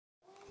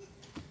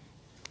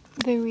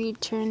They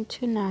returned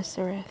to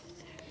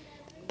Nazareth.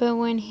 But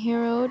when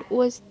Herod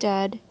was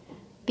dead,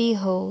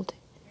 behold,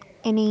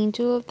 an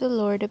angel of the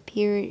Lord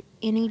appeared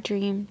in a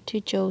dream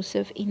to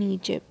Joseph in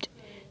Egypt,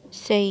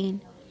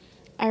 saying,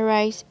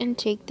 Arise and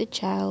take the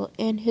child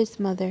and his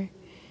mother,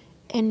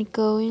 and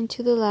go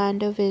into the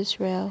land of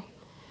Israel,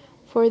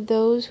 for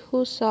those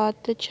who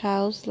sought the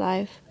child's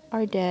life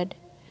are dead.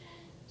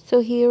 So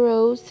he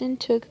arose and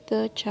took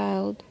the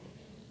child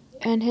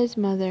and his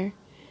mother,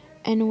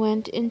 and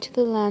went into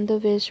the land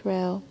of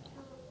Israel.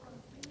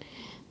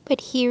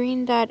 But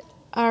hearing that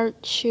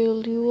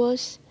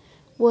Archelaus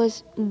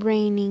was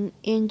reigning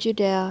in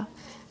Judea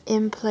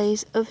in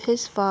place of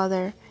his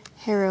father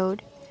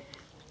Herod,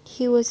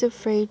 he was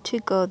afraid to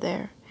go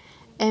there,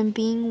 and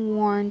being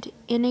warned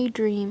in a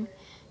dream,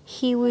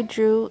 he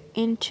withdrew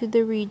into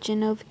the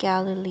region of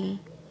Galilee.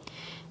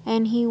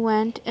 And he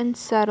went and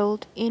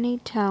settled in a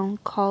town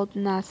called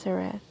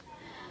Nazareth,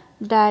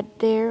 that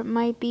there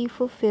might be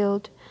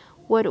fulfilled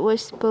what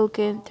was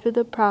spoken through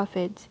the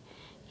prophets,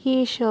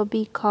 He shall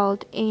be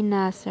called a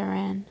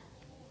Nazarene.